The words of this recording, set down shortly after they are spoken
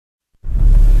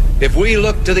if we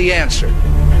look to the answer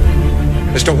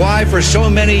as to why for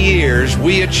so many years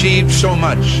we achieved so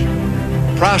much,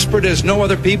 prospered as no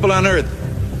other people on earth,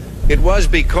 it was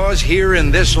because here in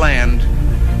this land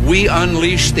we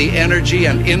unleashed the energy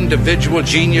and individual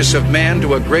genius of man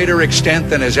to a greater extent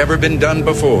than has ever been done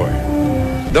before.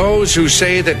 Those who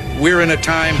say that we're in a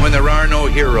time when there are no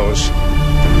heroes,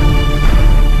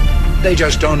 they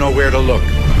just don't know where to look.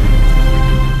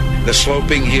 The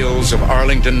sloping hills of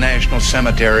Arlington National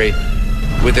Cemetery,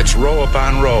 with its row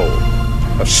upon row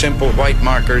of simple white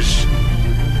markers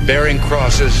bearing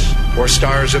crosses or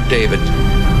stars of David,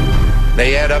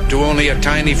 they add up to only a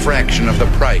tiny fraction of the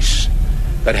price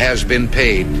that has been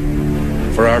paid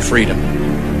for our freedom.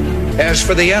 As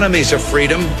for the enemies of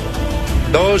freedom,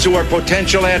 those who are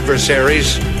potential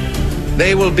adversaries,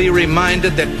 they will be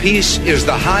reminded that peace is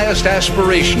the highest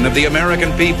aspiration of the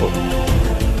American people.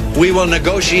 We will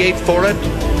negotiate for it,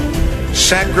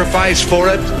 sacrifice for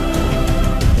it.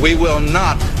 We will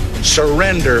not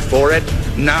surrender for it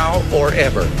now or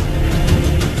ever.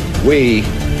 We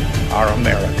are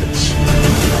Americans.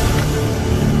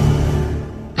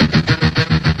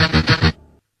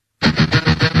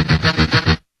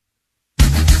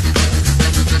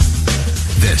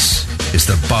 This is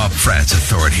the Bob Frantz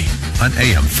Authority on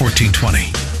AM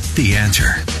 1420. The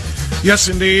Answer. Yes,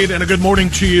 indeed, and a good morning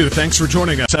to you. Thanks for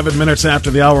joining us. 7 minutes after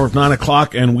the hour of 9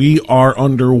 o'clock, and we are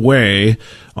underway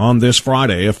on this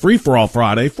Friday, a free-for-all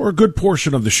Friday, for a good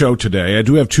portion of the show today. I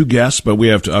do have two guests, but we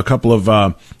have a couple of,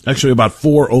 actually about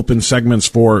 4 open segments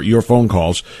for your phone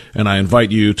calls, and I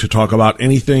invite you to talk about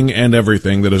anything and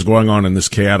everything that is going on in this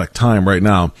chaotic time right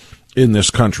now in this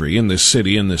country, in this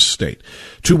city, in this state.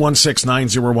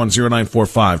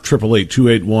 216-901-0945,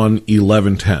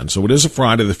 888-281-1110. So it is a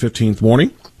Friday, the 15th morning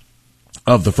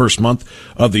of the first month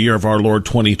of the year of our Lord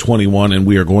 2021, and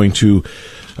we are going to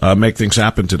make things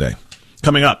happen today.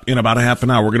 Coming up in about a half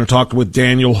an hour, we're going to talk with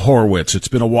Daniel Horowitz. It's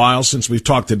been a while since we've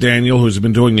talked to Daniel, who's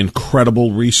been doing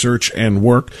incredible research and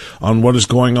work on what is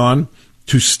going on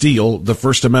to steal the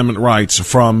First Amendment rights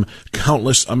from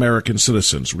countless American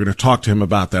citizens. We're going to talk to him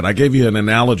about that. I gave you an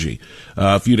analogy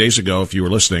a few days ago, if you were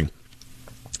listening,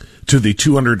 to the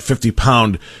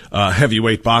 250-pound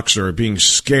heavyweight boxer being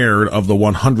scared of the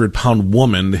 100-pound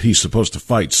woman that he's supposed to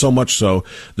fight, so much so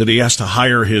that he has to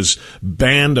hire his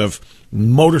band of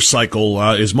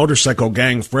his motorcycle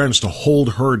gang friends to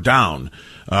hold her down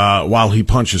while he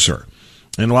punches her.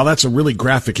 And while that's a really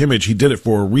graphic image, he did it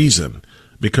for a reason,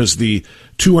 because the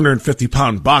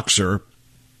 250-pound boxer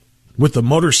with the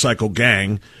motorcycle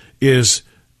gang is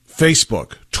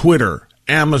Facebook, Twitter,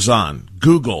 Amazon,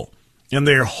 Google, and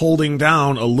they're holding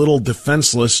down a little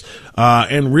defenseless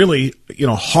and really,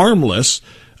 harmless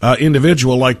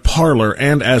individual like Parler,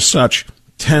 and as such,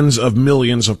 tens of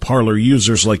millions of Parler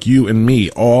users like you and me,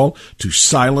 all to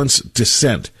silence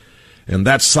dissent. And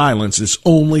that silence is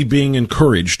only being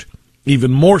encouraged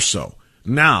even more so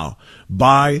now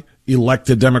by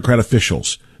elected Democrat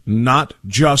officials, not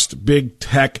just big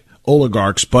tech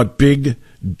oligarchs, but big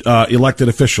elected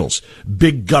officials.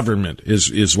 Big government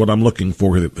is what I'm looking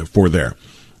for there.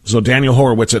 So Daniel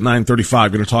Horowitz at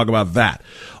 9:35, going to talk about that.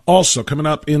 Also, coming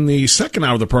up in the second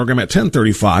hour of the program at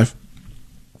 10:35,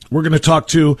 we're going to talk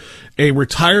to a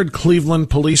retired Cleveland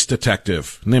police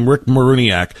detective named Rick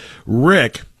Maruniak.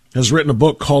 Rick has written a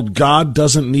book called God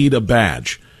Doesn't Need a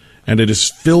Badge, and it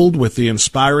is filled with the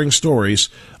inspiring stories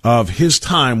of his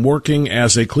time working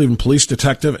as a Cleveland police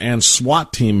detective and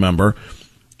SWAT team member,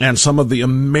 and some of the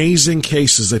amazing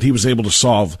cases that he was able to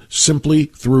solve simply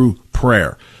through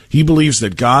prayer. He believes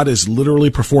that God is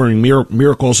literally performing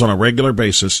miracles on a regular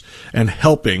basis and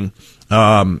helping,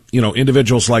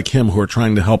 individuals like him who are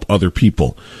trying to help other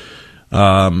people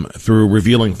through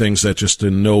revealing things that just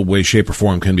in no way, shape, or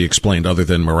form can be explained other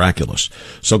than miraculous.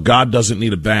 So God Doesn't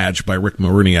Need a Badge by Rick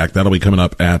Maruniak. That'll be coming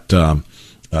up at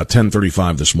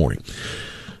 10:35 this morning.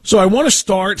 So I want to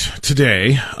start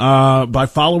today by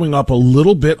following up a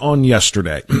little bit on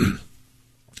yesterday.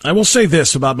 I will say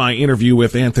this about my interview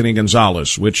with Anthony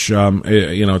Gonzalez, which,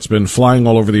 it's been flying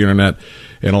all over the internet,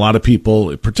 and a lot of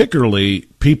people, particularly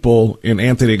people in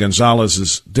Anthony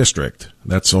Gonzalez's district,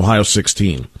 that's Ohio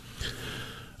 16,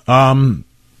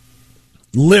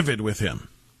 livid with him,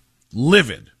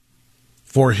 livid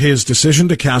for his decision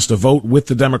to cast a vote with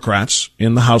the Democrats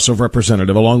in the House of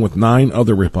Representatives, along with 9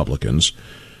 other Republicans,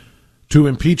 to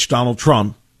impeach Donald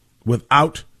Trump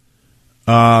without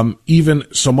even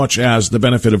so much as the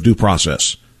benefit of due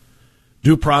process.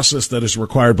 Due process that is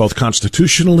required both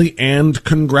constitutionally and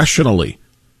congressionally.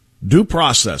 Due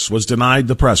process was denied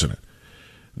the president.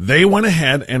 They went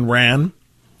ahead and ran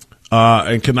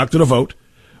and conducted a vote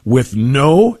with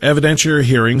no evidentiary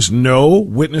hearings, no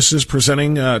witnesses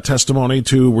presenting testimony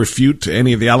to refute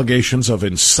any of the allegations of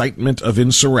incitement of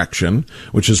insurrection,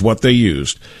 which is what they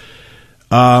used.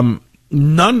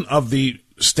 None of the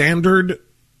standard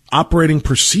operating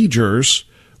procedures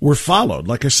were followed,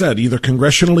 like I said, either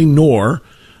congressionally nor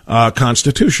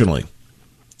constitutionally.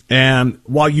 And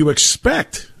while you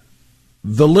expect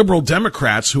the liberal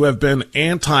Democrats who have been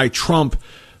anti-Trump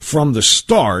from the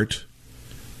start,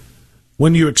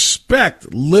 when you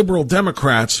expect liberal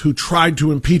Democrats who tried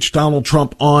to impeach Donald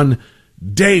Trump on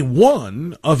day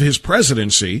one of his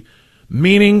presidency,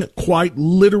 meaning quite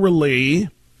literally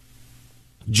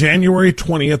January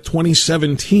 20th,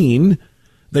 2017,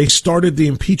 they started the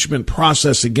impeachment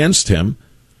process against him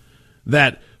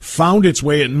that found its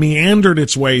way, it meandered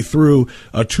its way through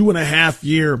a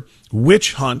 2.5-year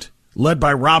witch hunt led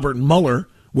by Robert Mueller,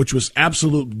 which was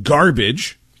absolute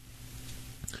garbage,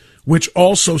 which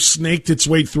also snaked its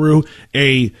way through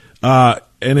an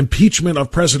impeachment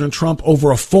of President Trump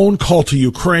over a phone call to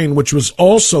Ukraine, which was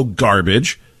also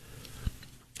garbage,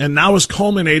 and now is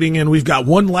culminating in we've got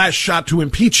one last shot to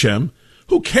impeach him.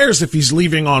 Who cares if he's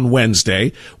leaving on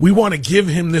Wednesday? We want to give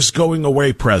him this going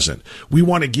away present. We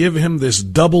want to give him this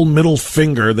double middle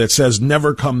finger that says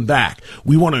never come back.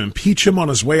 We want to impeach him on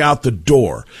his way out the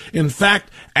door. In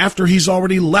fact, after he's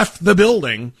already left the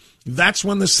building, that's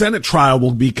when the Senate trial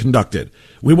will be conducted.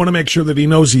 We want to make sure that he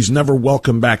knows he's never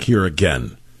welcome back here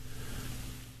again.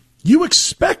 You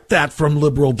expect that from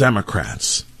liberal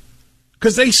Democrats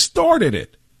because they started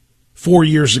it 4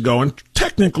 years ago, and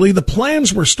technically the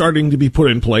plans were starting to be put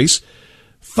in place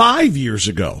 5 years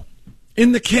ago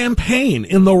in the campaign,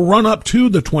 in the run-up to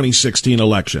the 2016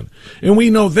 election. And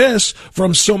we know this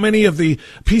from so many of the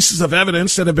pieces of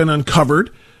evidence that have been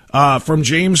uncovered from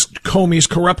James Comey's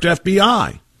corrupt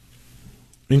FBI,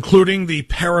 including the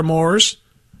paramours,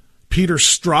 Peter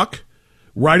Strzok,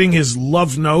 writing his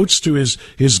love notes to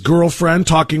his girlfriend,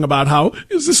 talking about how,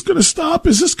 is this going to stop?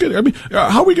 Is this going to, I mean,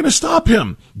 how are we going to stop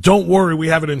him? Don't worry, we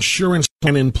have an insurance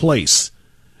plan in place,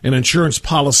 an insurance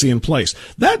policy in place.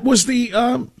 That was the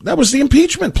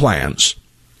impeachment plans.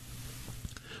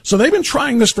 So they've been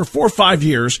trying this for 4 or 5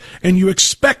 years, and you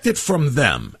expect it from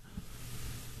them.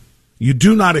 You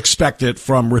do not expect it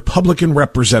from Republican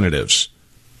representatives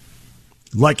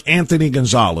like Anthony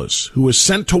Gonzalez, who was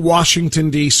sent to Washington,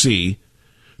 D.C.,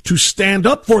 to stand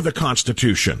up for the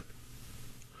Constitution,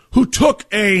 who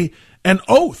took an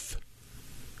oath.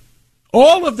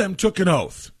 All of them took an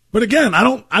oath. But again,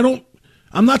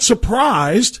 I'm not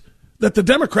surprised that the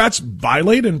Democrats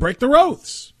violate and break their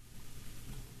oaths.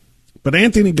 But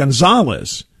Anthony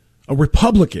Gonzalez, a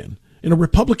Republican, in a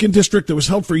Republican district that was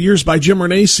held for years by Jim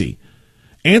Renacci,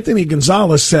 Anthony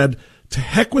Gonzalez said, to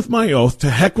heck with my oath,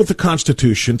 to heck with the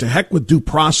Constitution, to heck with due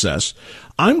process.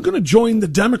 I'm going to join the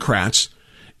Democrats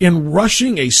in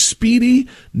rushing a speedy,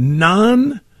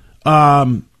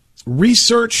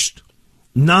 non-researched,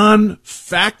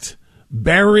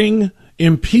 non-fact-bearing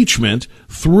impeachment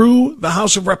through the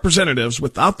House of Representatives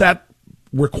without that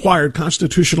required,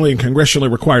 constitutionally and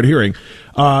congressionally required hearing,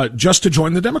 just to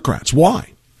join the Democrats.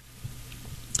 Why?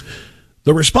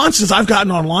 The responses I've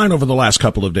gotten online over the last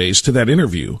couple of days to that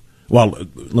interview, well,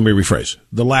 let me rephrase,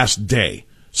 the last day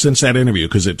since that interview,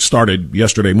 because it started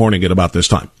yesterday morning at about this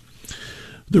time.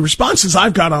 The responses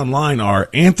I've got online are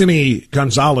Anthony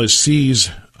Gonzalez sees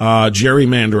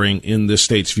gerrymandering in this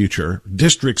state's future,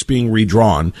 districts being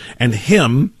redrawn, and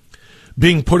him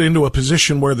being put into a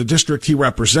position where the district he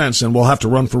represents and will have to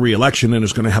run for re-election and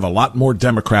is going to have a lot more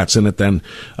Democrats in it than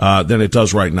it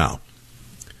does right now.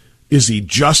 Is he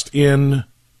just in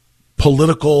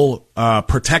political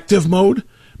protective mode,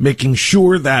 making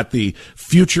sure that the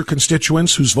future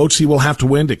constituents whose votes he will have to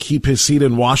win to keep his seat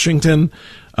in Washington,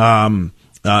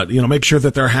 make sure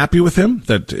that they're happy with him,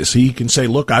 that he can say,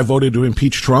 look, I voted to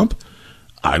impeach Trump?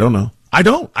 I don't know.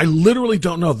 I literally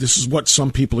don't know. This is what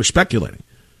some people are speculating.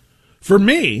 For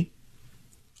me,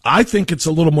 I think it's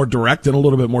a little more direct and a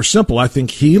little bit more simple. I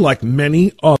think he, like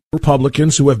many other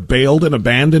Republicans who have bailed and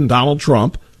abandoned Donald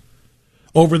Trump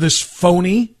over this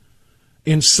phony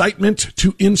incitement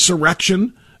to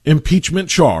insurrection impeachment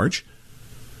charge,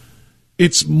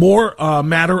 it's more a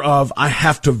matter of I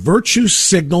have to virtue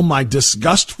signal my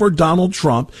disgust for Donald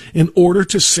Trump in order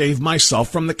to save myself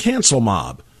from the cancel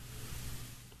mob.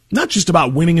 Not just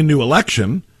about winning a new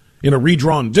election in a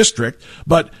redrawn district,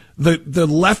 but the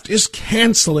left is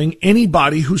canceling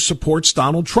anybody who supports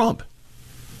Donald Trump.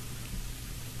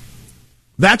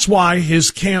 That's why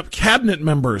his cabinet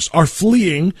members are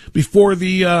fleeing before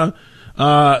the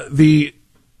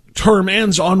term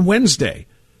ends on Wednesday.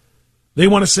 They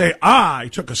want to say, I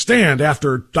took a stand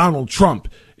after Donald Trump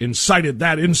incited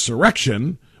that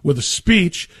insurrection with a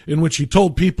speech in which he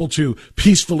told people to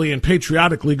peacefully and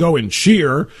patriotically go and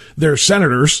cheer their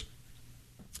senators.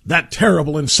 That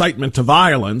terrible incitement to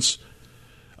violence.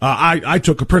 I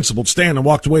took a principled stand and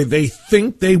walked away. They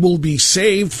think they will be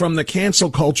saved from the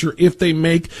cancel culture if they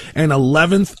make an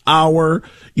 11th hour,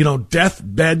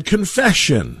 deathbed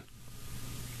confession.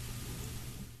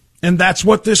 And that's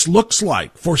what this looks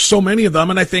like for so many of them,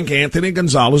 and I think Anthony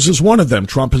Gonzalez is one of them.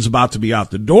 Trump is about to be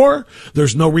out the door.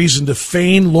 There's no reason to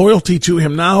feign loyalty to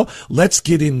him now. Let's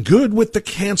get in good with the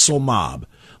cancel mob.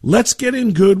 Let's get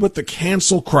in good with the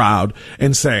cancel crowd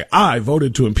and say, I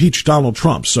voted to impeach Donald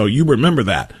Trump. So you remember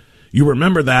that. You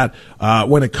remember that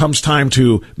when it comes time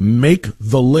to make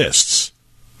the lists.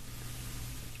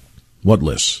 What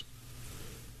lists?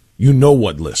 You know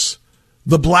what lists.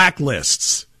 The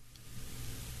blacklists.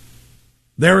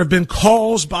 There have been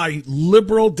calls by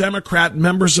liberal Democrat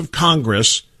members of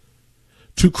Congress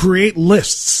to create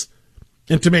lists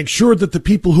and to make sure that the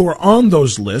people who are on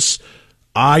those lists,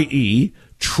 i.e.,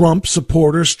 Trump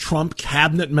supporters, Trump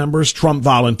cabinet members, Trump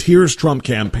volunteers, Trump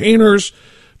campaigners,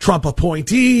 Trump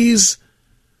appointees,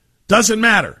 doesn't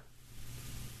matter.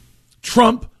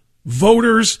 Trump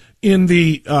voters in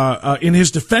his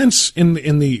defense in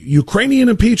the Ukrainian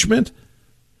impeachment,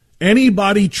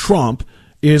 anybody Trump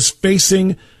is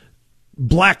facing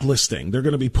blacklisting. They're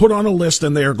going to be put on a list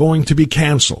and they are going to be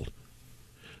canceled.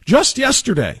 Just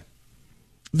yesterday,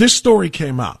 this story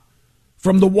came out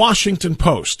from the Washington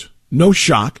Post. No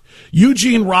shock.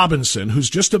 Eugene Robinson, who's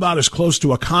just about as close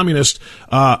to a communist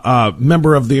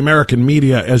member of the American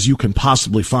media as you can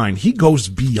possibly find, he goes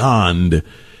beyond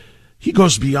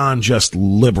just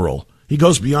liberal. He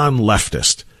goes beyond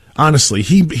leftist. Honestly,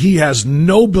 he has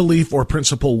no belief or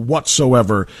principle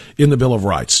whatsoever in the Bill of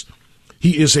Rights.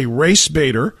 He is a race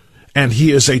baiter, and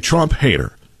he is a Trump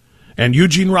hater. And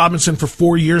Eugene Robinson, for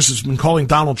 4 years, has been calling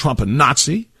Donald Trump a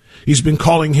Nazi. He's been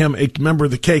calling him a member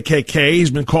of the KKK. He's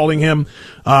been calling him,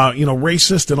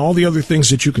 racist and all the other things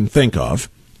that you can think of.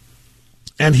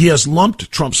 And he has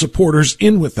lumped Trump supporters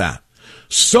in with that.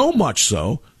 So much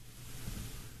so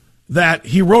that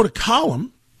he wrote a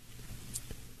column,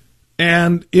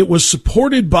 and it was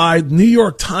supported by New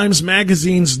York Times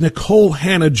Magazine's Nicole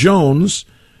Hannah-Jones.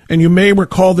 And you may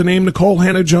recall the name Nicole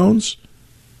Hannah-Jones.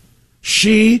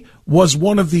 She was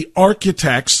one of the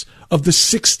architects of the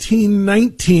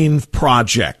 1619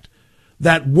 Project,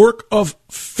 that work of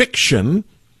fiction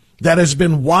that has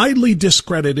been widely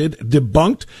discredited,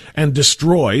 debunked, and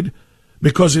destroyed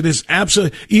because it is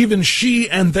absolutely, even she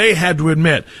and they had to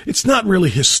admit, it's not really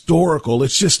historical,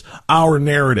 it's just our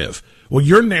narrative. Well,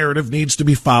 your narrative needs to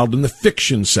be filed in the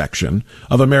fiction section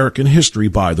of American history,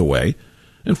 by the way.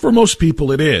 And for most people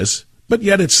it is, but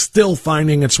yet it's still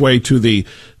finding its way to the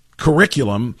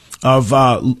curriculum of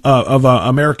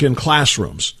American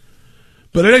classrooms.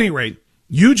 But at any rate,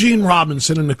 Eugene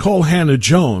Robinson and Nicole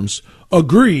Hannah-Jones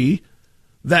agree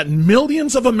that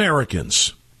millions of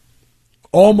Americans,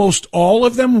 almost all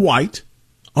of them white,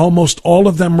 almost all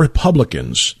of them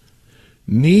Republicans,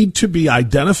 need to be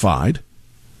identified,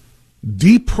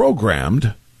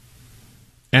 deprogrammed,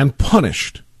 and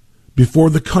punished before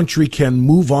the country can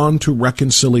move on to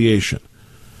reconciliation.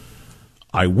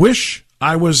 I wish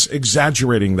I was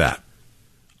exaggerating that.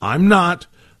 I'm not.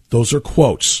 Those are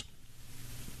quotes.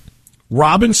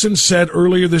 Robinson said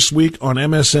earlier this week on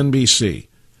MSNBC,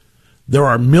 there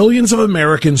are millions of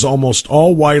Americans, almost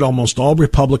all white, almost all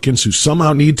Republicans, who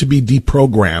somehow need to be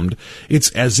deprogrammed. It's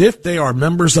as if they are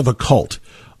members of a cult,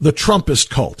 the Trumpist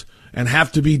cult, and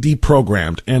have to be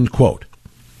deprogrammed, end quote.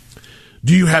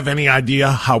 Do you have any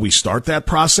idea how we start that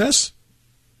process?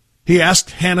 He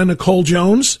asked Hannah Nicole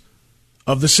Jones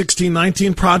of the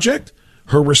 1619 Project.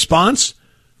 Her response,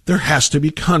 there has to be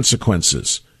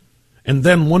consequences. And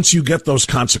then once you get those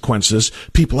consequences,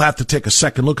 people have to take a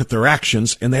second look at their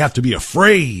actions, and they have to be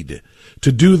afraid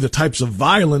to do the types of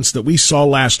violence that we saw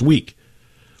last week.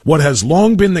 What has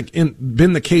long been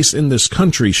the case in this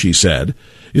country, she said,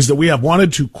 is that we have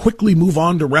wanted to quickly move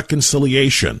on to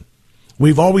reconciliation.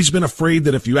 We've always been afraid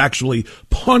that if you actually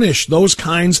punish those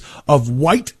kinds of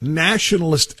white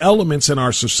nationalist elements in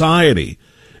our society,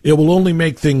 it will only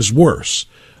make things worse.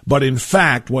 But in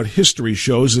fact, what history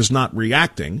shows is not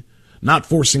reacting, not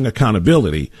forcing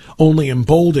accountability, only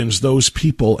emboldens those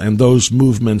people and those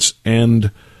movements, end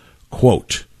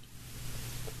quote.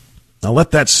 Now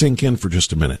let that sink in for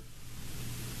just a minute.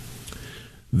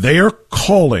 They are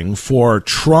calling for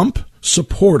Trump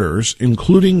supporters,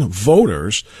 including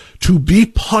voters, to be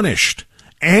punished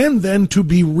and then to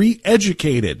be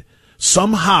re-educated,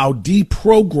 somehow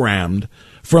deprogrammed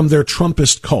from their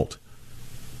Trumpist cult.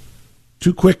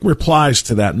 Two quick replies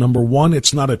to that. Number one,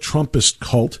 it's not a Trumpist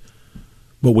cult,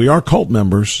 but we are cult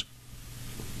members.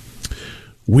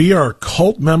 We are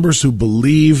cult members who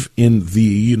believe in the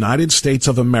United States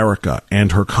of America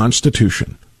and her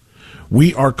Constitution.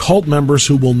 We are cult members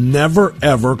who will never,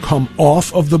 ever come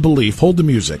off of the belief. Hold the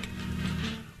music.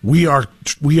 We are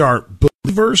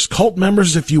believers, cult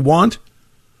members if you want,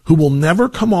 who will never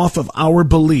come off of our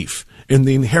belief in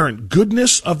the inherent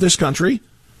goodness of this country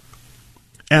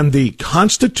and the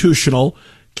constitutional,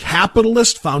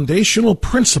 capitalist, foundational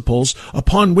principles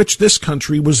upon which this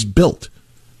country was built.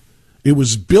 It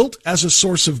was built as a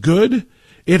source of good.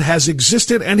 It has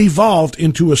existed and evolved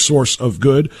into a source of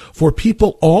good for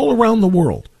people all around the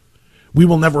world. We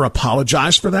will never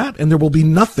apologize for that, and there will be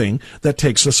nothing that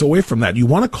takes us away from that. You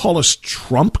want to call us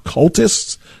Trump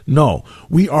cultists? No,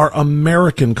 we are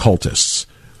American cultists.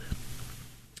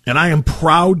 And I am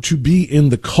proud to be in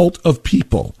the cult of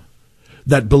people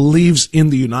that believes in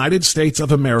the United States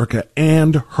of America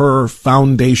and her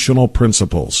foundational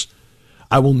principles.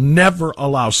 I will never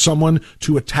allow someone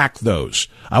to attack those.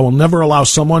 I will never allow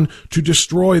someone to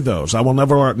destroy those. I will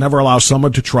never allow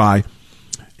someone to try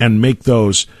and make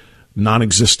those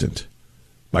non-existent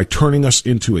by turning us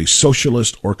into a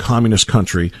socialist or communist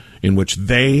country in which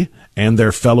they and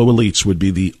their fellow elites would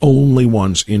be the only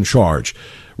ones in charge,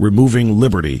 removing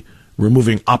liberty,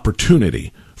 removing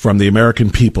opportunity from the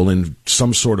American people in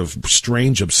some sort of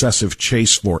strange obsessive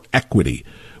chase for equity,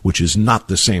 which is not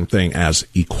the same thing as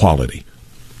equality.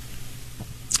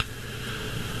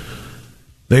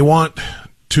 They want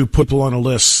to put people on a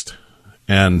list,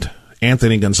 and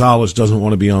Anthony Gonzalez doesn't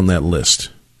want to be on that list.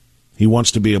 He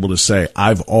wants to be able to say,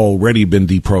 I've already been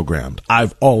deprogrammed.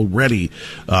 I've already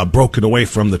broken away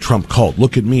from the Trump cult.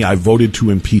 Look at me. I voted to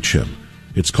impeach him.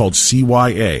 It's called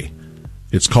CYA.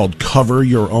 It's called Cover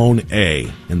Your Own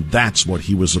A. And that's what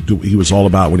he was all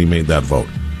about when he made that vote.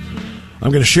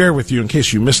 I'm going to share with you, in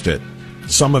case you missed it,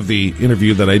 some of the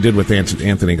interview that I did with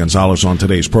Anthony Gonzalez on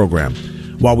today's program,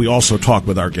 while we also talk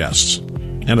with our guests.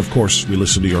 And, of course, we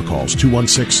listen to your calls.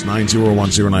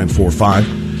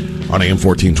 216-901-0945 on AM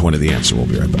 1420. The Answer. We'll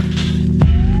be right back.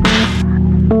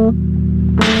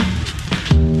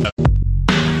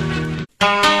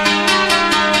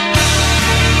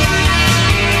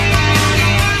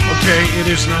 Okay, it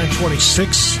is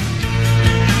 9:26.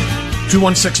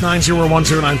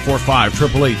 216-901-0945,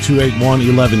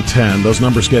 888-281-1110. Those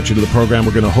numbers get you to the program.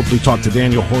 We're going to hopefully talk to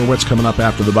Daniel Horowitz coming up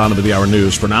after the bottom of the hour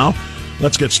news. For now,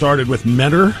 let's get started with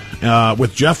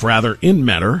Jeff, in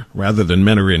Mentor, rather than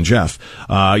Mentor in Jeff.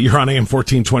 You're on AM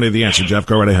 1420, The Answer. Jeff,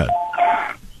 go right ahead.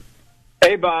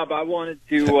 Hey, Bob, I wanted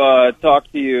to talk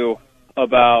to you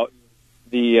about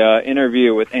the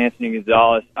interview with Anthony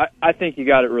Gonzalez. I think you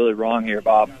got it really wrong here,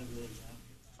 Bob.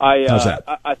 How's that?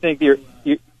 I think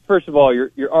first of all,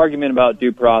 your argument about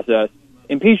due process,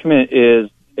 impeachment is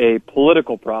a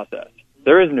political process.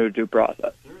 There is no due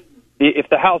process. If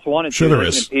the House wanted to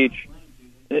impeach,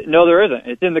 no, there isn't.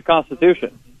 It's in the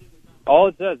Constitution. All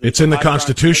it says. It's in the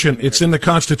Constitution. It's in the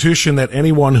Constitution that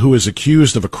anyone who is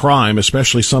accused of a crime,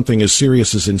 especially something as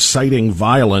serious as inciting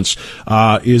violence,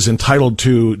 is entitled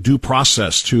to due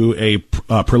process, to a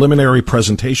preliminary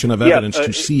presentation of evidence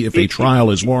to see if a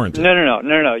trial is warranted.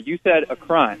 No. You said a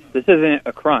crime. This isn't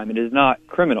a crime. It is not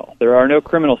criminal. There are no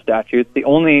criminal statutes. The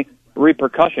only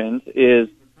repercussions is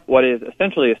what is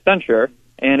essentially a censure.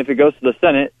 And if it goes to the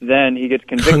Senate, then he gets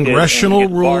convicted. Congressional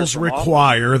rules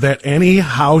require that any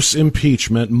House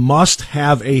impeachment must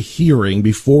have a hearing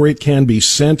before it can be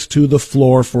sent to the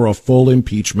floor for a full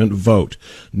impeachment vote.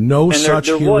 No such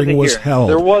hearing was held.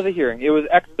 There was a hearing. It was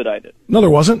expedited. No, there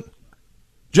wasn't.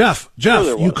 Jeff,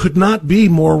 you could not be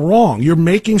more wrong. You're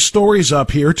making stories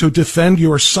up here to defend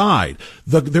your side.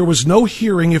 There was no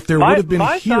hearing. If there would have been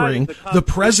a hearing, the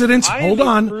president's... Hold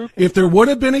on. If there would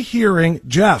have been a hearing,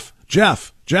 Jeff,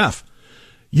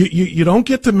 you don't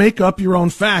get to make up your own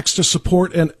facts to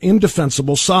support an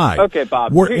indefensible side. Okay,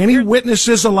 Bob. Were any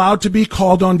witnesses allowed to be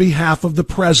called on behalf of the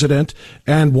president,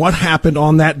 and what happened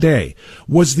on that day?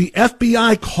 Was the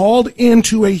FBI called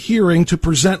into a hearing to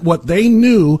present what they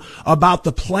knew about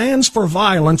the plans for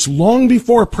violence long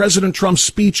before President Trump's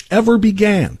speech ever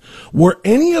began? Were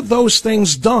any of those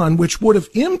things done which would have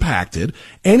impacted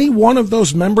any one of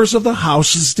those members of the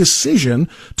House's decision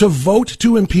to vote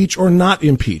to impeach or not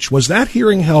impeach? Was that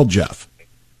hearing held, Jeff?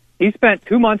 He spent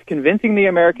 2 months convincing the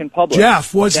American public.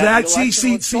 Jeff, was that see,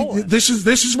 this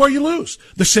is where you lose.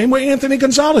 The same way Anthony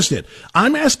Gonzalez did.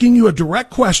 I'm asking you a direct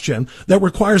question that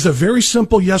requires a very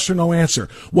simple yes or no answer.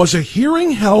 Was a hearing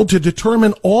held to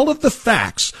determine all of the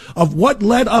facts of what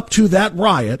led up to that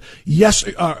riot? Yes,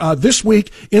 this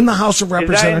week in the House of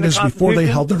Representatives before they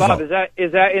held their vote.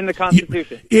 Is that in the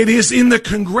Constitution? It is in the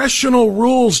congressional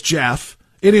rules, Jeff.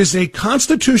 It is a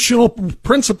constitutional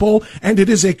principle, and it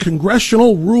is a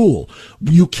congressional rule.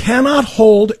 You cannot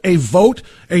hold a vote,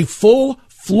 a full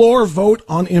floor vote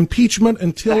on impeachment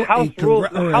until a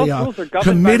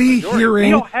committee hearing.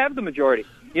 We don't have the majority.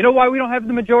 You know why we don't have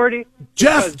the majority?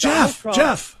 Jeff.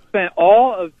 Spent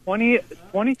all of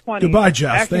 2020. Goodbye,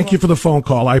 Jeff. Thank you for the phone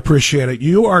call. I appreciate it.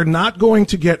 You are not going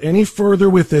to get any further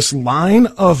with this line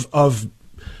of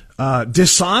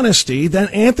dishonesty than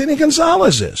Anthony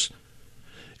Gonzalez is.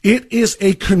 It is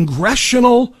a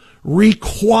congressional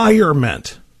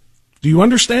requirement. Do you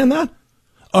understand that?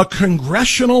 A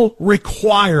congressional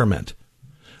requirement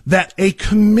that a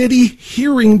committee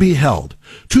hearing be held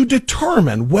to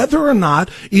determine whether or not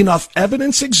enough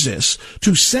evidence exists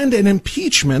to send an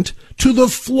impeachment to the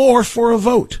floor for a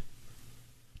vote.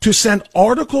 To send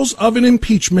articles of an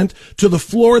impeachment to the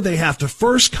floor, they have to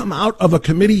first come out of a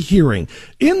committee hearing.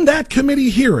 In that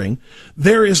committee hearing,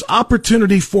 there is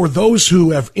opportunity for those who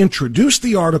have introduced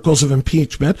the articles of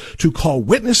impeachment to call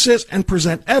witnesses and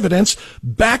present evidence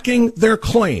backing their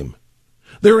claim.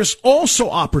 There is also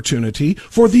opportunity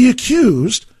for the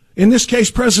accused, in this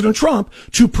case President Trump,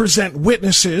 to present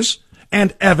witnesses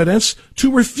and evidence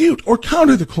to refute or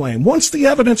counter the claim. Once the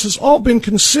evidence has all been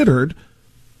considered,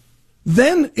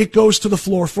 then it goes to the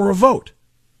floor for a vote.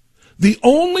 The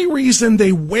only reason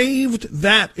they waived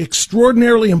that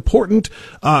extraordinarily important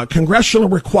congressional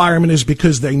requirement is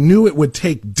because they knew it would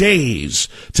take days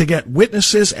to get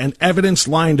witnesses and evidence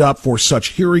lined up for such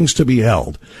hearings to be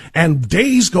held. And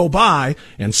days go by,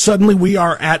 and suddenly we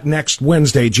are at next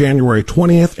Wednesday, January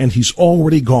 20th, and he's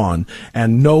already gone,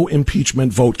 and no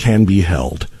impeachment vote can be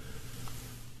held.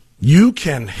 You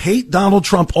can hate Donald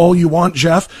Trump all you want,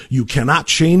 Jeff. You cannot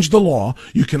change the law.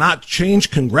 You cannot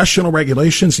change congressional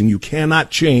regulations, and you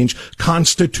cannot change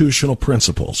constitutional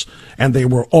principles. And they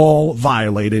were all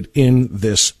violated in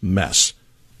this mess.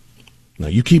 Now,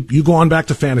 you go on back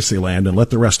to fantasy land and let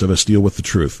the rest of us deal with the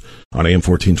truth on AM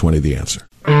 1420, The Answer.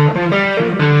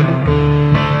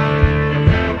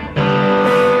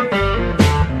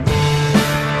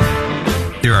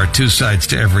 There are two sides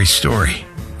to every story.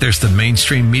 There's the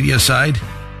mainstream media side,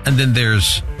 and then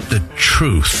there's the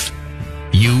truth.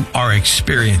 You are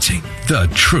experiencing the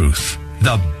truth.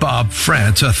 The Bob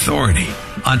France Authority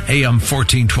on AM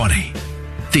 1420.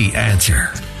 The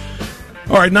Answer.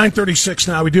 All right, 9:36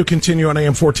 now. We do continue on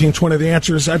AM 1420. The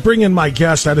Answer is, I bring in my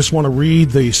guest. I just want to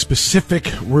read the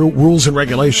specific rules and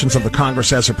regulations of the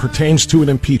Congress as it pertains to an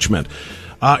impeachment.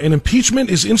 An impeachment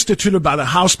is instituted by the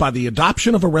House by the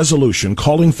adoption of a resolution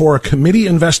calling for a committee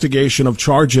investigation of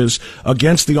charges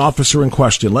against the officer in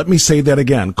question. Let me say that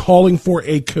again. Calling for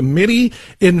a committee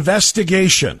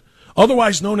investigation,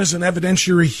 otherwise known as an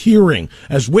evidentiary hearing,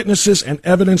 as witnesses and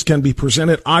evidence can be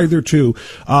presented either to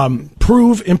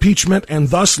prove impeachment and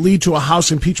thus lead to a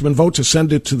House impeachment vote to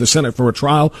send it to the Senate for a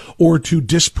trial, or to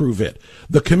disprove it.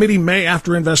 The committee may,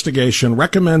 after investigation,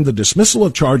 recommend the dismissal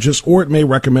of charges, or it may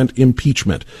recommend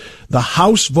impeachment. The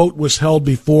House vote was held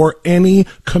before any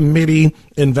committee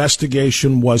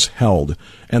investigation was held,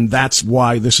 and that's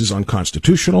why this is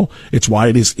unconstitutional. It's why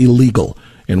it is illegal.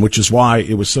 And which is why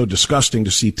it was so disgusting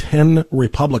to see 10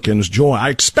 Republicans join. I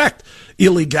expect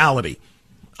illegality.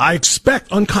 I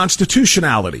expect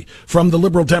unconstitutionality from the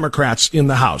liberal Democrats in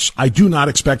the House. I do not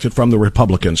expect it from the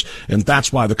Republicans. And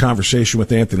that's why the conversation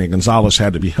with Anthony Gonzalez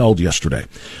had to be held yesterday.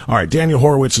 All right, Daniel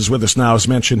Horowitz is with us now. As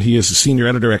mentioned, he is the senior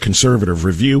editor at Conservative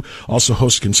Review, also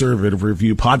hosts Conservative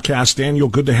Review podcast. Daniel,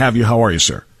 good to have you. How are you,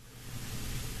 sir?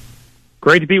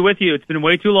 Great to be with you. It's been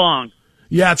way too long.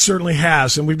 Yeah, it certainly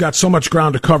has, and we've got so much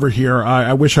ground to cover here.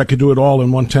 I wish I could do it all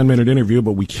in one 10-minute interview,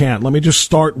 but we can't. Let me just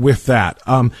start with that.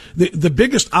 The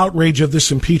biggest outrage of this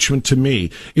impeachment to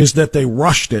me is that they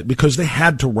rushed it because they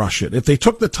had to rush it. If they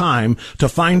took the time to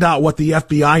find out what the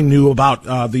FBI knew about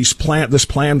this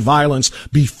planned violence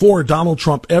before Donald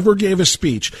Trump ever gave a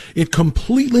speech, it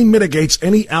completely mitigates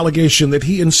any allegation that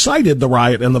he incited the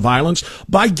riot and the violence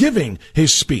by giving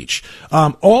his speech.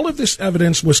 All of this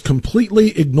evidence was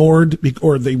completely ignored,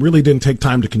 or they really didn't take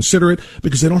time to consider it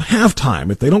because they don't have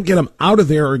time. If they don't get them out of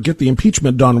there or get the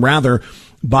impeachment done rather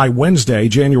by Wednesday,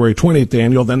 January 20th,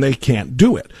 Daniel, then they can't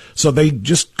do it. So they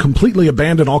just completely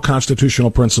abandon all constitutional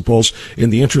principles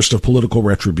in the interest of political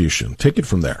retribution. Take it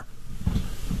from there.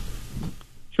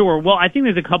 Sure. Well, I think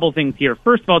there's a couple things here.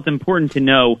 First of all, it's important to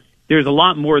know there's a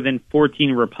lot more than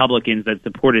 14 Republicans that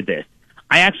supported this.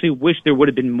 I actually wish there would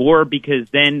have been more, because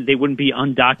then they wouldn't be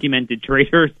undocumented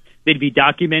traitors. They'd be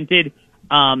documented.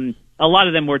 A lot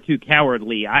of them were too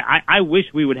cowardly. I wish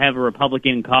we would have a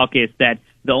Republican caucus that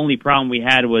the only problem we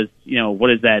had was,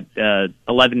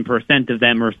 11% of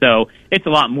them or so. It's a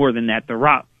lot more than that. The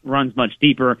rot runs much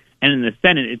deeper. And in the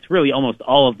Senate, it's really almost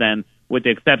all of them, with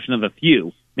the exception of a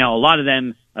few. Now, a lot of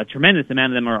them, a tremendous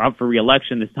amount of them are up for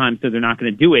re-election this time, so they're not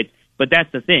going to do it. But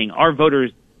that's the thing. Our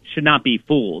voters should not be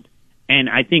fooled. And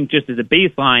I think just as a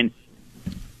baseline,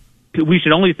 we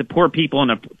should only support people in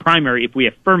a primary if we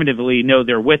affirmatively know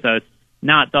they're with us,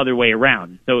 not the other way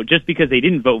around. So just because they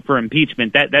didn't vote for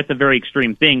impeachment, that's a very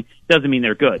extreme thing, doesn't mean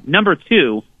they're good. Number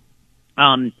two,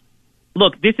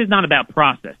 look, this is not about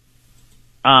process.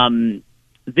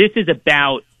 This is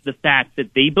about the fact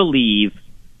that they believe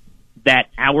that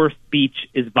our speech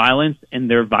is violence and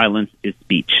their violence is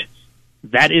speech.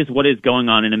 That is what is going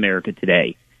on in America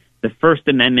today. The First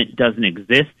Amendment doesn't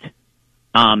exist.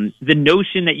 The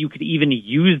notion that you could even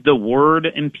use the word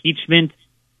impeachment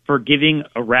for giving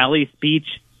a rally speech,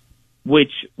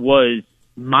 which was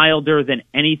milder than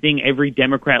anything every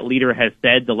Democrat leader has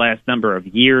said the last number of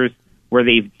years, where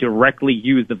they've directly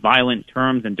used the violent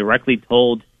terms and directly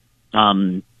told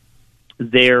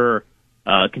their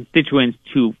constituents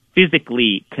to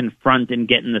physically confront and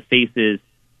get in the faces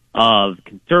of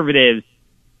conservatives.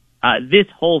 This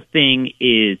whole thing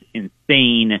is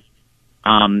insane.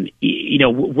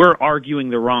 We're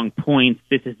arguing the wrong points.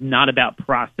 This is not about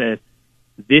process.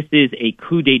 This is a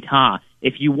coup d'etat.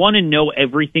 If you want to know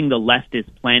everything the left is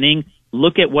planning,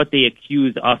 look at what they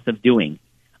accuse us of doing.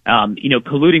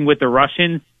 Colluding with the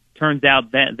Russians. Turns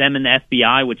out that them and the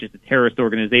FBI, which is a terrorist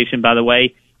organization, by the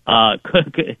way,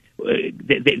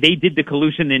 they did the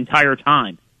collusion the entire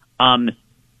time.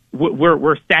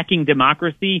 We're stacking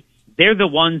democracy. They're the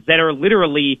ones that are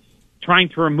literally trying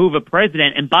to remove a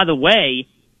president. And by the way,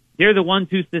 they're the ones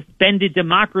who suspended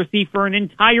democracy for an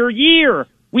entire year.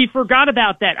 We forgot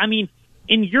about that. I mean,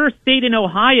 in your state in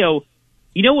Ohio,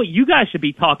 you know what you guys should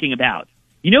be talking about?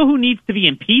 You know who needs to be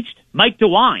impeached? Mike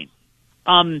DeWine.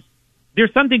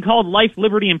 There's something called life,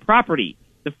 liberty, and property.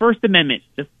 The First Amendment,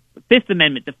 the Fifth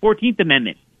Amendment, the 14th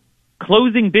Amendment,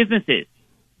 closing businesses,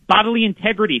 bodily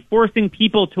integrity, forcing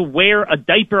people to wear a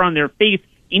diaper on their face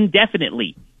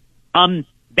indefinitely.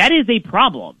 That is a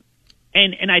problem.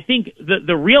 And I think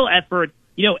the real effort,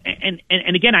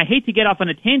 and again, I hate to get off on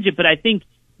a tangent, but I think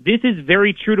this is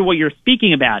very true to what you're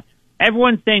speaking about.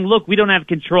 Everyone's saying, look, we don't have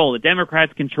control. The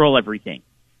Democrats control everything.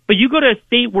 But you go to a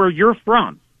state where you're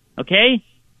from, okay?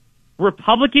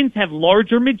 Republicans have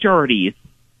larger majorities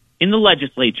in the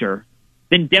legislature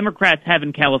than Democrats have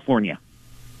in California.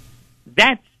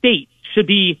 That state should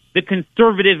be the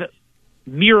conservative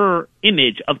mirror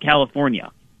image of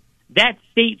California. That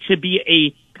state should be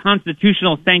a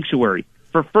constitutional sanctuary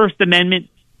for First Amendment,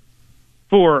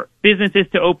 for businesses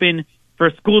to open, for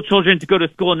school children to go to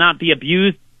school and not be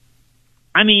abused.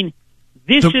 I mean,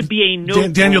 this should be a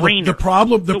no-brainer. Daniel,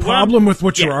 the problem with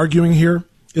what you're arguing here,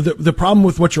 the problem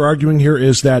with what you're arguing here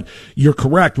is that you're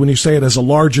correct when you say it has a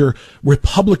larger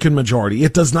Republican majority.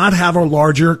 It does not have a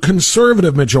larger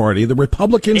conservative majority. The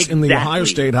Republicans in the Ohio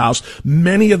State House,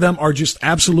 many of them are just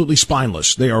absolutely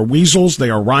spineless. They are weasels. They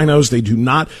are rhinos. They do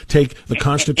not take the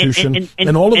Constitution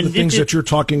and all of the things that you're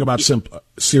talking about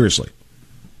seriously.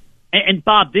 And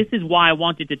Bob, this is why I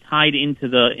wanted to tie it into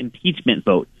the impeachment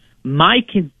vote. My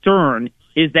concern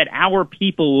is that our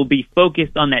people will be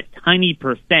focused on that tiny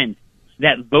percent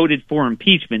that voted for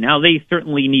impeachment. Now, they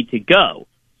certainly need to go.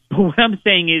 But what I'm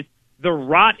saying is the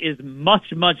rot is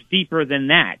much, much deeper than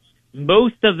that.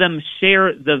 Most of them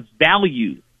share the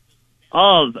values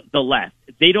of the left.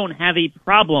 They don't have a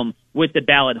problem with the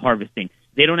ballot harvesting.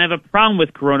 They don't have a problem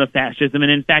with corona fascism,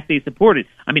 and in fact, they support it.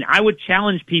 I mean, I would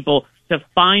challenge people to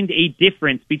find a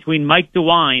difference between Mike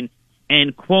DeWine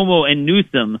and Cuomo and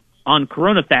Newsom on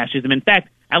corona fascism. In fact,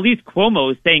 at least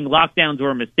Cuomo is saying lockdowns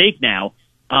were a mistake now.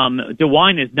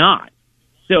 DeWine is not.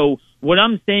 So what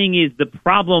I'm saying is the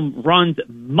problem runs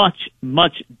much,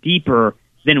 much deeper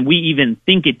than we even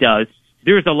think it does.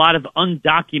 There's a lot of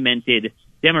undocumented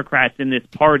Democrats in this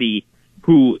party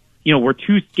who, were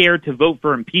too scared to vote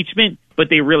for impeachment, but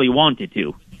they really wanted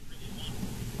to.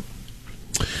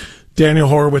 Daniel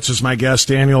Horowitz is my guest.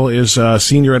 Daniel is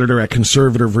senior editor at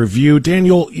Conservative Review.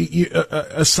 Daniel,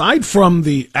 aside from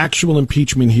the actual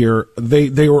impeachment here,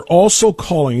 they were also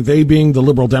calling, they being the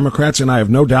liberal Democrats, and I have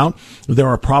no doubt there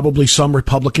are probably some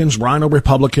Republicans, rhino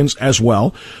Republicans as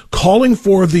well, calling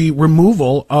for the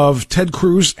removal of Ted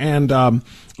Cruz and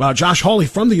Josh Hawley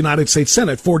from the United States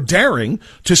Senate for daring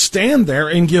to stand there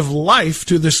and give life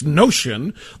to this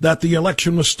notion that the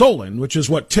election was stolen, which is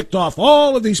what ticked off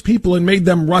all of these people and made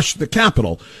them rush the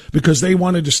Capitol because they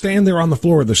wanted to stand there on the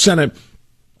floor of the Senate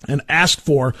and ask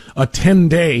for a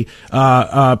 10-day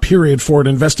period for an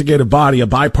investigative body, a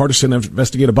bipartisan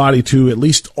investigative body, to at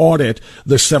least audit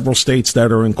the several states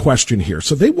that are in question here.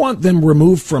 So they want them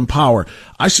removed from power.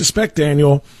 I suspect,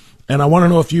 Daniel, and I want to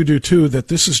know if you do too, that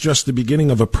this is just the beginning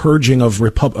of a purging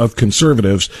of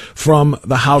conservatives from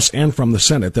the House and from the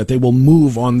Senate. That they will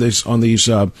move on these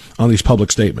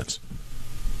public statements.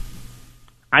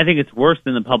 I think it's worse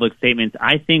than the public statements.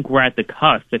 I think we're at the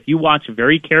cusp. If you watch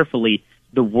very carefully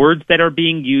the words that are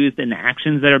being used and the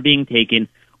actions that are being taken,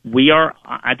 we are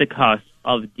at the cusp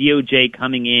of DOJ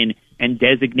coming in and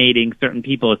designating certain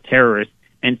people as terrorists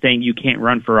and saying you can't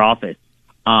run for office,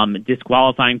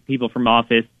 disqualifying people from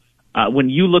office. When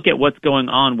you look at what's going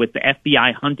on with the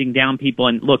FBI hunting down people,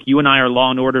 and look, you and I are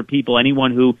law and order people.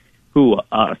 Anyone who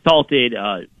assaulted,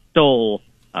 stole,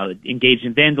 engaged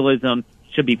in vandalism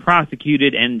should be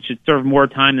prosecuted and should serve more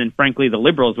time than, frankly, the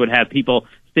liberals would have people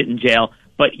sit in jail.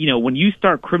 But, you know, when you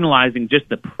start criminalizing just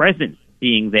the presence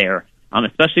being there,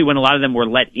 especially when a lot of them were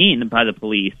let in by the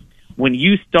police, when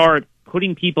you start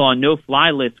putting people on no-fly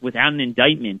lists without an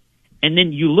indictment, and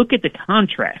then you look at the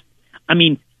contrast. I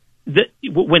mean,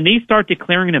 when they start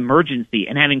declaring an emergency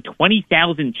and having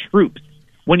 20,000 troops,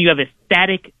 when you have a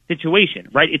static situation,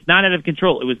 right? It's not out of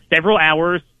control. It was several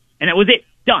hours, and that was it.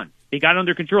 Done. They got it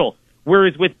under control.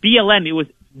 Whereas with BLM, it was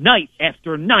night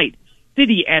after night,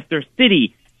 city after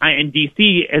city, and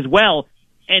D.C. as well,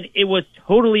 and it was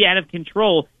totally out of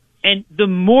control. And the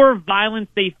more violence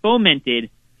they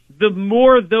fomented, the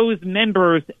more those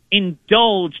members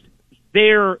indulged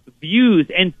their views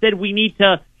and said we need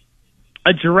to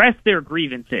address their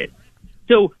grievances.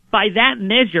 So by that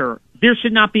measure, there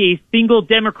should not be a single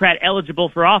Democrat eligible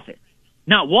for office.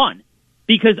 Not one.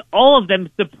 Because all of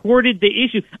them supported the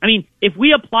issue. I mean, if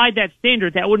we applied that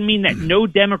standard, that would mean that no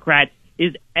Democrat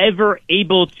is ever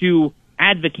able to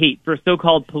advocate for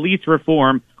so-called police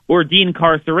reform or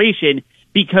de-incarceration,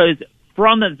 because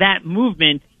from that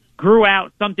movement grew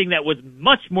out something that was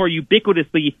much more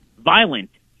ubiquitously violent.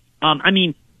 I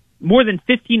mean, more than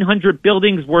 1,500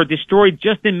 buildings were destroyed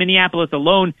just in Minneapolis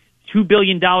alone, $2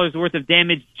 billion worth of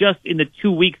damage just in the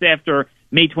 2 weeks after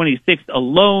May 26th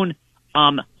alone.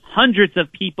 Hundreds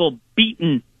of people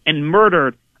beaten and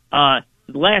murdered.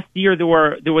 Last year, there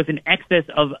was an excess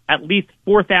of at least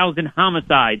 4,000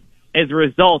 homicides as a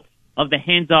result of the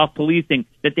hands-off policing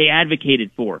that they advocated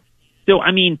for. So,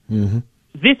 I mean,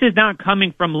 This is not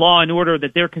coming from law and order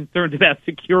that they're concerned about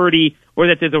security or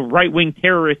that there's a right-wing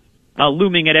terrorist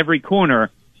looming at every corner.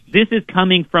 This is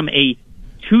coming from a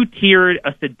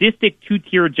sadistic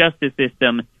two-tiered justice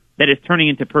system that is turning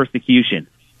into persecution.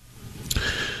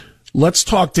 Let's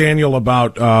talk, Daniel,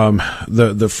 about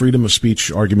the freedom of speech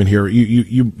argument here.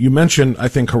 You mentioned, I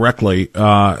think correctly,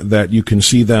 that you can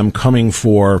see them coming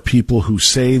for people who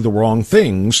say the wrong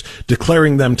things,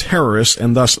 declaring them terrorists,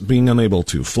 and thus being unable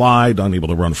to fly, unable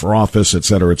to run for office, et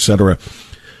cetera, et cetera.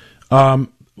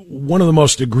 One of the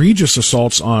most egregious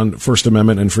assaults on First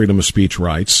Amendment and freedom of speech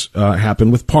rights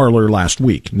happened with Parler last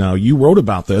week. Now, you wrote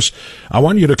about this. I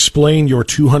want you to explain your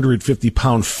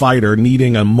 250-pound fighter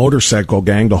needing a motorcycle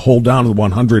gang to hold down a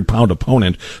 100-pound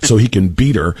opponent so he can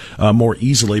beat her more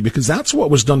easily, because that's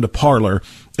what was done to Parler.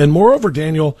 And moreover,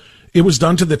 Daniel, it was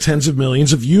done to the tens of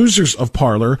millions of users of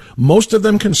Parler, most of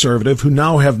them conservative, who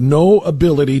now have no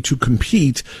ability to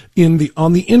compete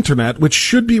on the internet, which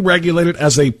should be regulated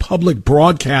as a public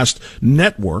broadcast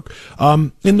network,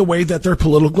 in the way that their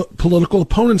political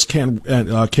opponents can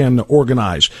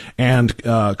organize and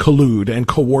collude and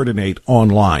coordinate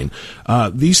online.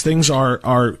 These things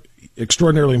are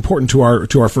extraordinarily important to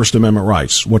our First Amendment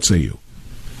rights. What say you?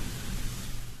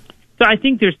 So I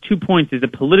think there's 2 points. There's a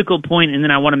political point, and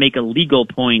then I want to make a legal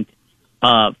point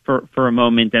for a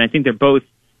moment, and I think they're both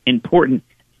important.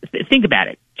 Think about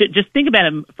it. Just think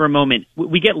about it for a moment.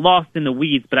 We get lost in the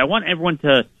weeds, but I want everyone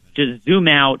to just zoom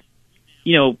out,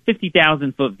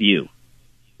 50,000-foot view.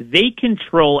 They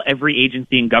control every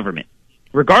agency in government,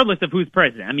 regardless of who's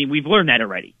president. I mean, we've learned that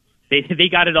already. They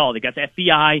got it all. They got the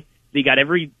FBI. They got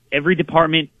every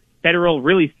department, federal,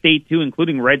 really state too,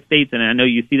 including red states, and I know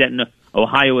you see that in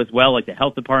Ohio as well, like the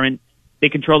health department. They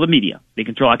control the media. They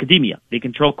control academia. They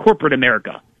control corporate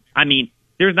America. I mean,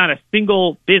 there's not a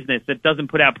single business that doesn't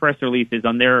put out press releases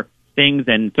on their things,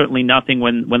 and certainly nothing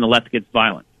when the left gets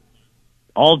violent.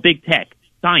 All big tech,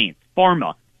 science,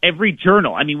 pharma, every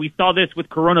journal. I mean, we saw this with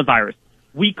coronavirus.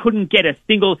 We couldn't get a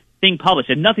single thing published.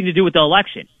 It had nothing to do with the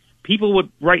election. People would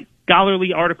write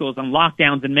scholarly articles on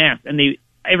lockdowns and masks, and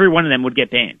every one of them would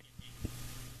get banned.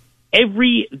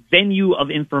 Every venue of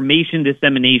information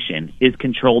dissemination is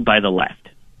controlled by the left.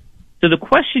 So the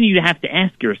question you have to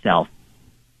ask yourself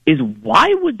is, why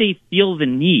would they feel the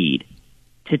need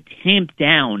to tamp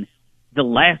down the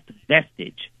last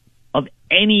vestige of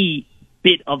any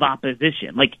bit of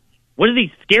opposition? Like, what are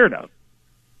they scared of?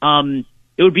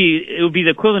 It would be the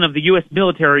equivalent of the U.S.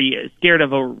 military scared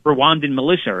of a Rwandan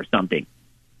militia or something.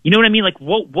 You know what I mean? Like,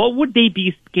 what would they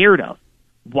be scared of?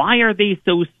 Why are they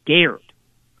so scared?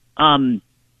 Are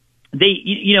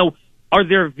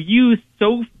their views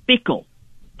so fickle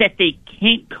that they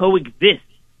can't coexist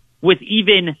with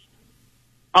even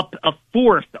a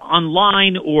force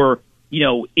online or,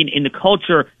 in the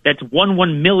culture that's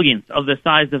 1/1,000,000th of the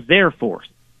size of their force?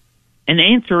 And the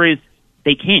answer is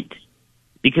they can't.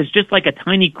 Because just like a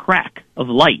tiny crack of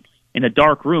light in a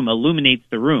dark room illuminates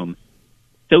the room,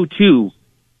 so too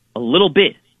a little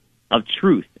bit of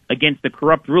truth against the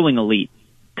corrupt ruling elite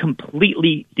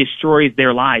completely destroys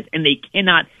their lives. And they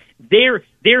cannot, their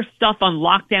stuff on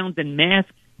lockdowns and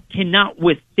masks cannot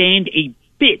withstand a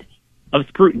bit of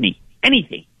scrutiny,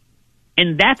 anything.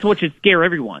 And that's what should scare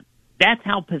everyone. That's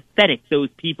how pathetic those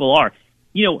people are.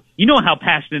 You know how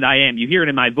passionate I am. You hear it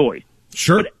in my voice.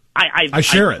 Sure. But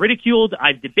I've ridiculed,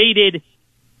 I've debated,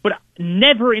 but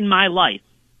never in my life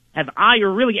have I,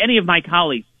 or really any of my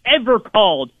colleagues, ever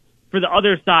called for the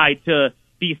other side to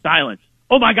be silent.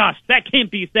 Oh my gosh, that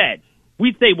can't be said.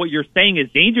 We'd say what you're saying is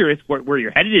dangerous, where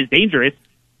you're headed is dangerous.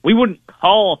 We wouldn't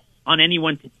call on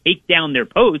anyone to take down their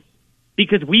posts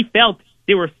because we felt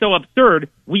they were so absurd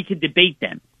we could debate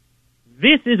them.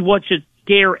 This is what should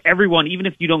scare everyone, even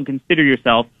if you don't consider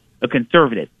yourself a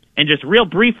conservative. And just real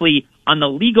briefly, on the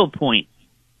legal point,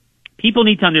 people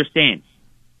need to understand,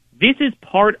 this is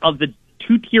part of the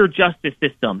two-tier justice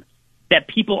system that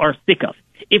people are sick of.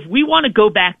 If we want to go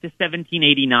back to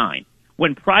 1789,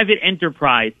 when private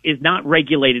enterprise is not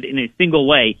regulated in a single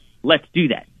way, let's do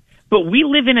that. But we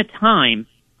live in a time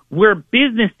where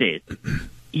businesses,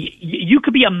 you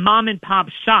could be a mom-and-pop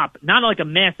shop, not like a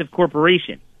massive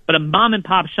corporation, but a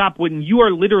mom-and-pop shop when you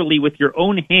are literally with your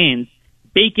own hands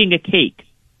baking a cake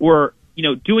or,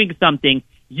 doing something.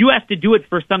 You have to do it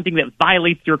for something that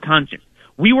violates your conscience.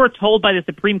 We were told by the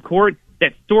Supreme Court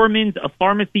that Stormans, a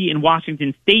pharmacy in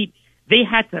Washington State, they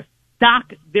had to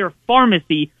stock their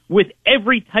pharmacy with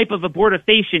every type of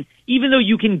abortifacient, even though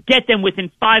you can get them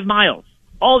within 5 miles.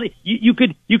 You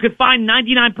could find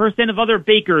 99% of other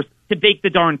bakers to bake the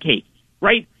darn cake,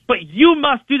 right? But you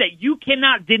must do that. You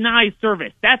cannot deny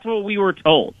service. That's what we were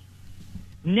told.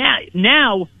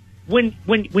 Now, when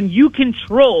you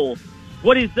control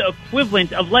what is the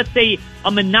equivalent of, let's say, a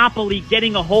monopoly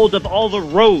getting a hold of all the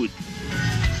roads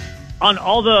on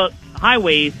all the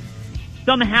highways,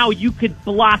 somehow you could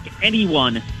block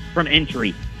anyone from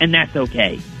entry, and that's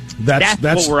okay. That's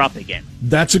what we're up against.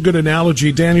 That's a good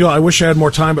analogy, Daniel. I wish I had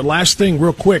more time, but last thing,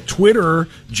 real quick. Twitter,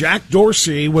 Jack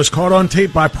Dorsey was caught on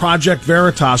tape by Project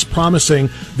Veritas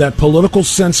promising that political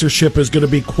censorship is going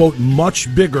to be, quote,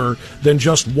 much bigger than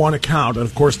just one account, and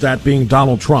of course that being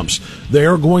Donald Trump's. They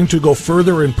are going to go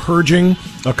further in purging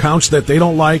accounts that they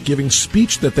don't like, giving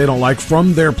speech that they don't like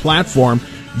from their platform.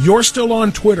 You're still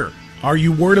on Twitter. Are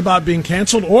you worried about being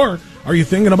canceled, or are you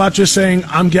thinking about just saying,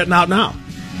 I'm getting out now?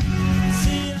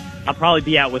 I'll probably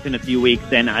be out within a few weeks,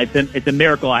 and it's a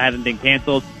miracle I haven't been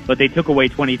canceled, but they took away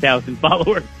 20,000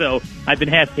 followers, so I've been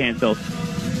half canceled.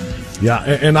 Yeah,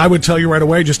 and I would tell you right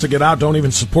away, just to get out, don't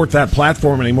even support that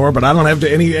platform anymore, but I don't have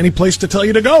any place to tell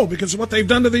you to go because of what they've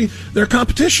done to their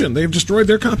competition. They've destroyed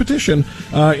their competition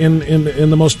in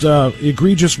the most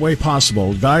egregious way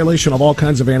possible. Violation of all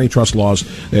kinds of antitrust laws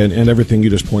and everything you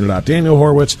just pointed out. Daniel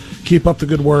Horowitz, keep up the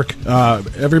good work.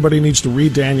 Everybody needs to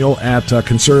read Daniel at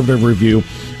Conservative Review.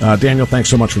 Daniel, thanks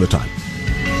so much for the time.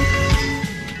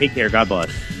 Take care. God bless.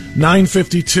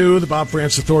 9:52, the Bob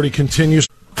Frantz Authority continues.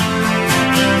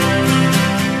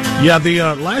 Yeah, the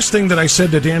last thing that I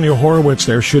said to Daniel Horowitz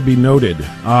there should be noted.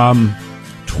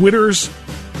 Twitter's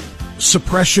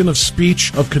suppression of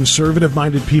speech of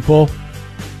conservative-minded people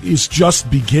is just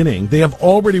beginning. They have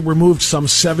already removed some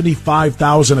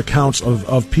 75,000 accounts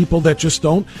of people that just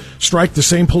don't strike the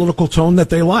same political tone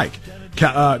that they like.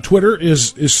 Twitter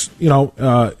is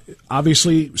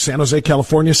obviously San Jose,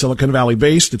 California, Silicon Valley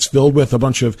based. It's filled with a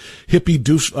bunch of hippie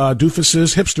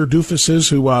hipster doofuses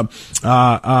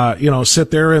who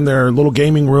sit there in their little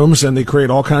gaming rooms and they create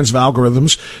all kinds of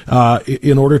algorithms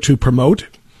in order to promote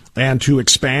and to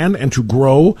expand and to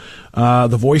grow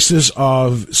the voices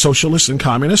of socialists and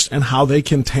communists, and how they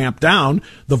can tamp down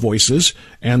the voices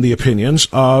and the opinions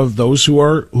of those who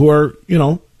are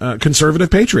conservative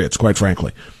patriots, quite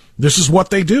frankly. This is what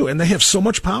they do, and they have so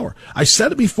much power. I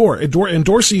said it before, and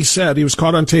Dorsey said, he was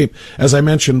caught on tape, as I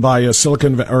mentioned, by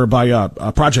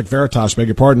Project Veritas, beg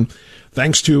your pardon,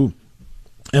 thanks to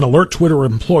an alert Twitter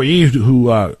employee who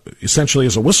essentially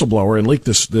is a whistleblower and leaked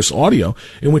this audio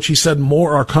in which he said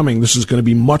more are coming. This is going to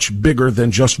be much bigger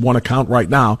than just one account right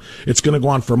now. It's going to go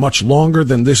on for much longer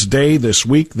than this day, this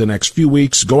week, the next few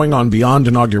weeks, going on beyond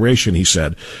inauguration, he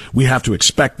said. We have to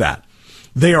expect that.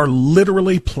 They are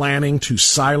literally planning to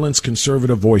silence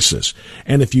conservative voices.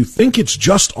 And if you think it's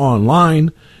just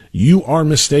online, you are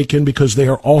mistaken, because they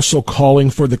are also calling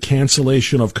for the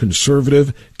cancellation of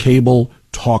conservative cable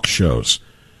talk shows.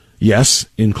 Yes,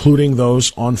 including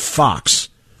those on Fox.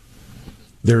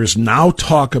 There is now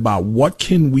talk about what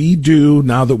can we do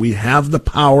now that we have the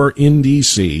power in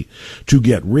D.C. to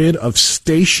get rid of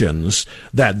stations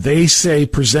that they say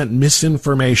present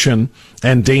misinformation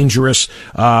and dangerous,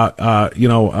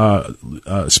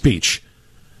 speech.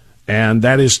 And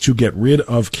that is to get rid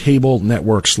of cable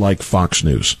networks like Fox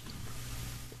News.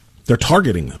 They're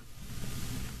targeting them.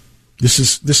 This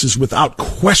is without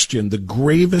question the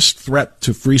gravest threat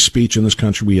to free speech in this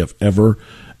country we have ever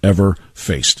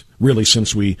faced, really,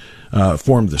 since we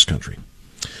formed this country.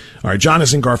 All right, John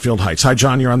is in Garfield Heights. Hi,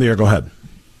 John, you're on the air. Go ahead.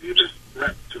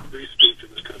 Threat to free speech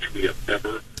in this country we have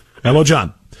ever. Hello,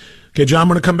 John. Okay, John, I'm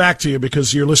going to come back to you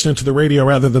because you're listening to the radio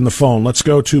rather than the phone. Let's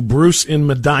go to Bruce in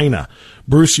Medina.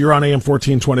 Bruce, you're on AM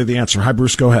 1420, The Answer. Hi,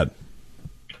 Bruce, go ahead.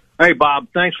 Hey, Bob,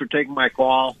 thanks for taking my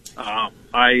call. I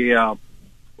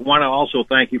want to also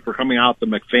thank you for coming out to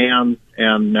McFan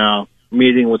and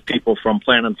meeting with people from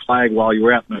Planet Flag while you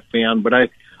were at McFan. But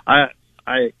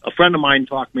a friend of mine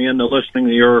talked me into listening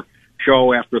to your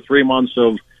show after 3 months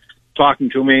of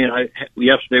talking to me.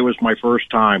 Yesterday was my first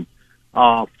time.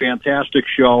 Fantastic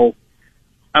show.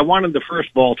 I wanted to first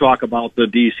of all talk about the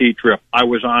D.C. trip. I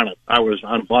was on it. I was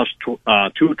on bus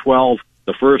 212,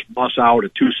 the first bus out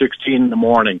at 2:16 in the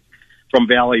morning from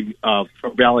Valley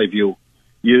View.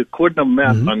 You couldn't have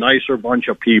met a nicer bunch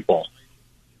of people.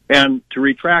 And to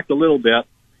retract a little bit,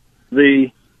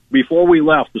 before we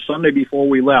left, the Sunday before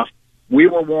we left, we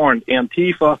were warned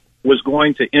Antifa was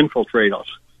going to infiltrate us.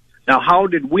 Now, how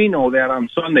did we know that on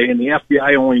Sunday and the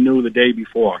FBI only knew the day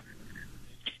before?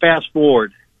 Fast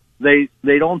forward, they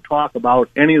don't talk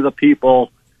about any of the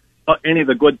people, any of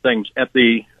the good things at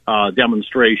the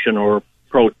demonstration or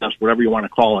protest, whatever you want to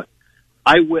call it.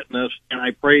 I witnessed and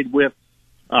I prayed with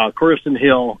Kirsten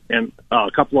Hill and a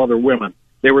couple other women.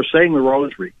 They were saying the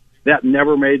rosary. That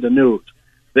never made the news.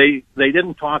 They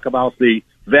didn't talk about the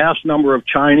vast number of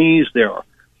Chinese there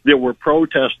that were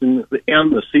protesting the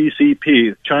end of the CCP,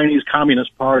 the Chinese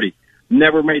Communist Party.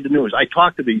 Never made the news. I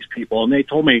talked to these people, and they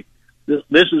told me, this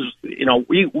is,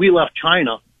 we left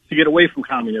China to get away from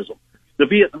communism. The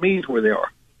Vietnamese were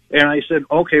there. And I said,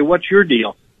 okay, what's your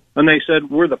deal? And they said,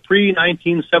 we're the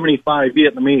pre-1975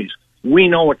 Vietnamese. We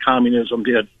know what communism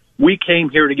did. We came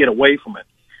here to get away from it.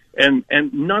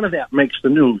 And none of that makes the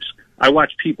news. I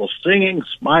watched people singing,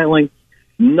 smiling.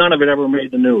 None of it ever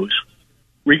made the news.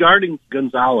 Regarding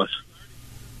Gonzalez,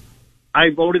 I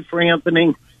voted for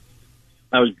Anthony.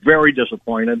 I was very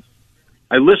disappointed.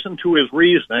 I listened to his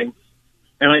reasoning,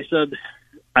 and I said,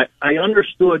 I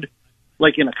understood,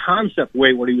 like in a concept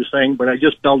way, what he was saying, but I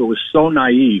just felt it was so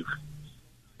naive.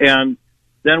 And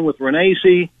then with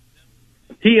Renacci,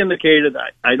 he indicated,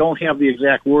 I don't have the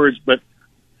exact words, but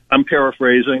I'm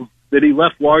paraphrasing, that he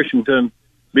left Washington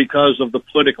because of the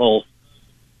political.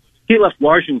 He left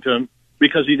Washington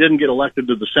because he didn't get elected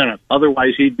to the Senate.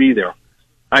 Otherwise, he'd be there.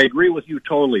 I agree with you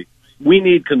totally. We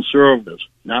need conservatives,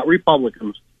 not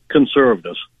Republicans,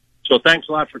 conservatives. So thanks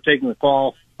a lot for taking the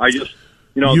call. I just,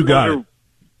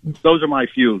 those are my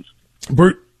views.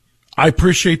 I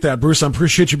appreciate that, Bruce. I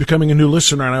appreciate you becoming a new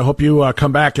listener, and I hope you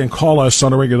come back and call us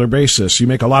on a regular basis. You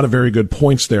make a lot of very good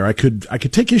points there. I could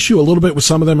take issue a little bit with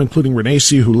some of them, including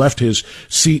Renacci, who left his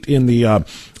seat in the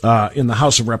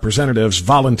House of Representatives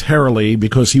voluntarily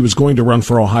because he was going to run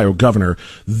for Ohio governor.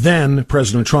 Then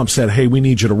President Trump said, "Hey, we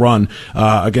need you to run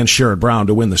against Sherrod Brown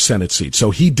to win the Senate seat."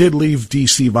 So he did leave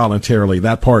D.C. voluntarily.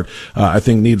 That part, I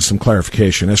think, needs some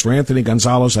clarification. As for Anthony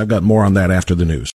Gonzalez, I've got more on that after the news.